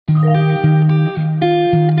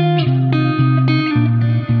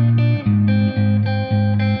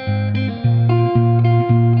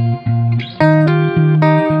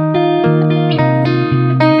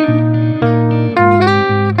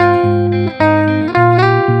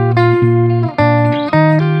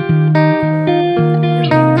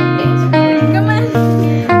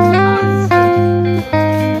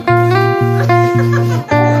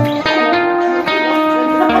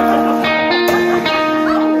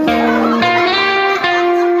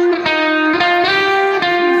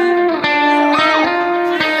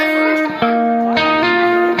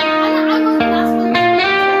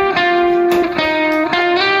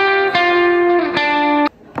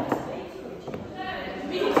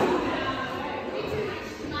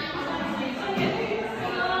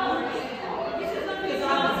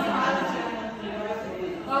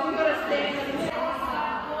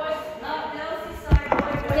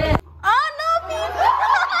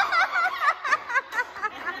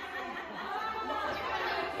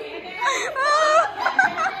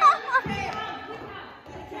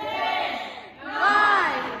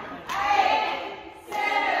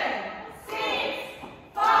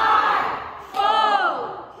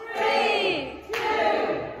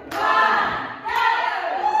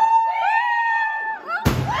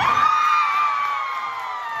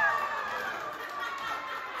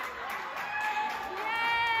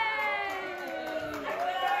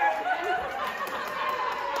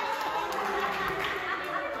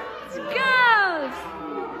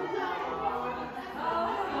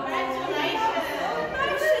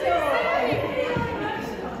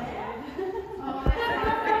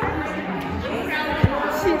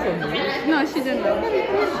No, she didn't know.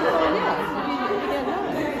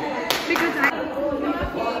 Because I...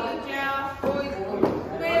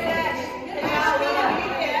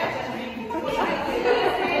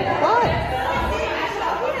 What?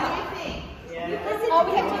 Oh,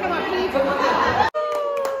 we have to come up here.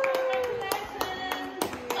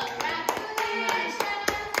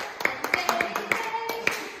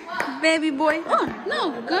 Baby boy. Oh,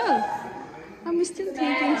 no, girl. I'm still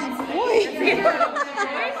thinking boy.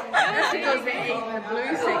 She goes in the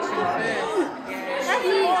blue section first. That's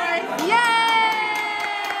the boy. Yay!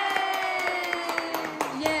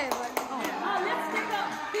 Yeah, but... Oh, let's take a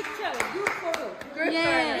picture, group photo. Yeah.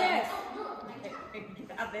 Yes.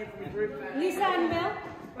 Lisa and Mel,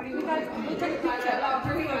 we guys we take a picture.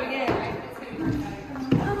 Group photo, yeah.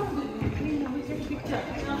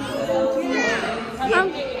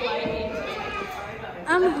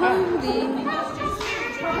 I'm hungry.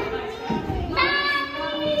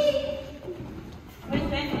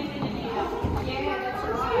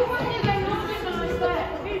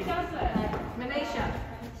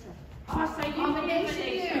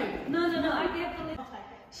 No, I get the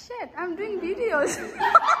Shit, I'm doing videos.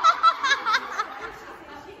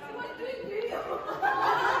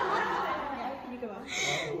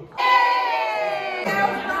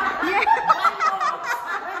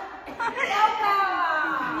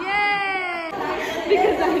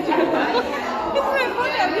 Because I do. It's my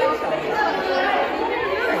photo.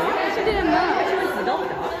 She didn't know.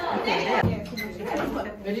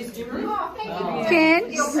 Can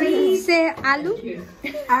say aloo?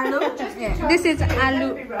 Aloo? Yeah. This is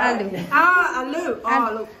aloo. Ah, aloo. Oh,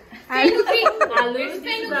 look. Aloo.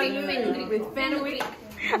 With fenugreek.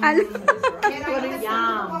 Aloo.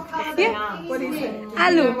 Yum. Yeah. What is it?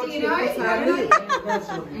 Aloo. It's aloo.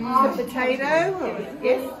 The potato.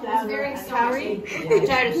 Yes. Curry.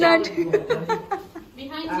 Not.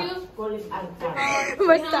 Behind you.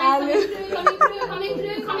 What's the aloo? Coming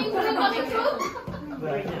through.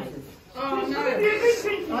 Very nice. Oh no.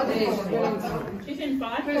 She's in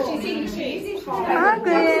 5. She's eating cheese.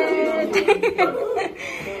 Margaret.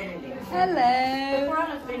 Hello.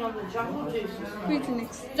 Brianna's been on the jungle juice. Who's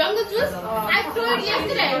next? Jungle juice? I threw it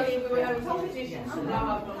yesterday.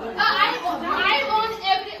 I own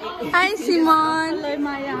every. Hi, Simon. Hello,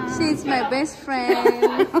 Maya. She's my best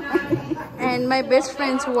friend. And my best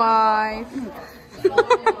friend's wife.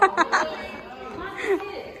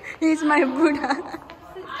 He's my Buddha.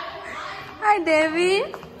 Hi,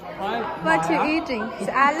 David. Hi. What you eating? It's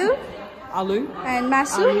aloo Aloo. and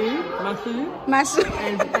masu. Masu. Masu.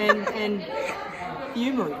 And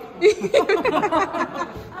humor.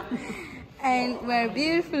 And my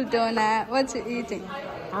beautiful donut. What you eating?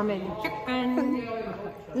 I'm in chicken.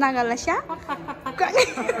 Nagalasha?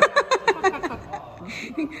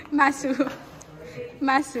 Masu.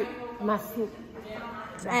 Masu.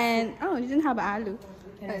 And oh, you didn't have aloo.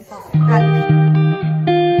 Aloo.